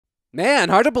Man,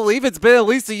 hard to believe it's been at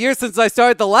least a year since I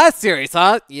started the last series,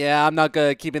 huh? Yeah, I'm not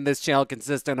good at keeping this channel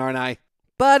consistent, aren't I?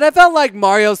 But I felt like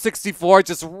Mario 64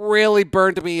 just really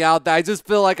burned me out that I just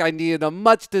feel like I needed a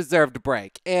much-deserved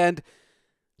break. And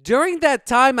during that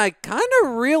time, I kind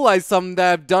of realized something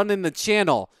that I've done in the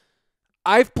channel.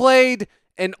 I've played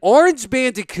an orange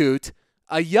Bandicoot,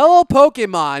 a yellow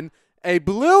Pokemon, a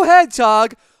blue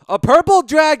Hedgehog, a purple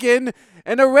Dragon,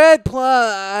 and a red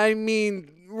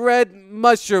Red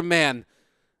Mushroom Man.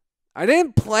 I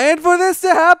didn't plan for this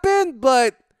to happen,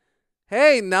 but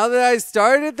hey, now that I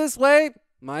started it this way,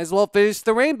 might as well finish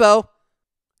the rainbow.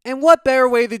 And what better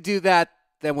way to do that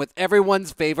than with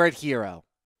everyone's favorite hero?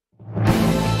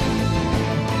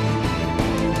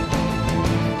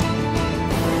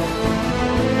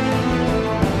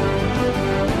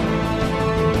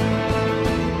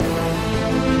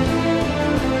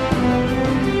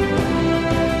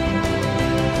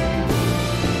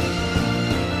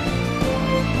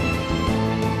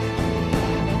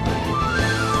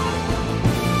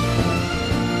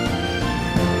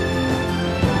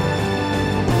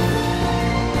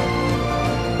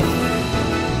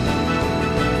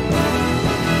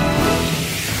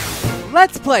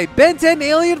 Let's Play Ben 10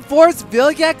 Alien Force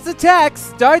Vilgax Attack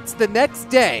starts the next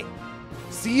day.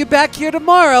 See you back here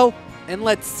tomorrow, and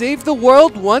let's save the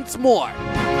world once more.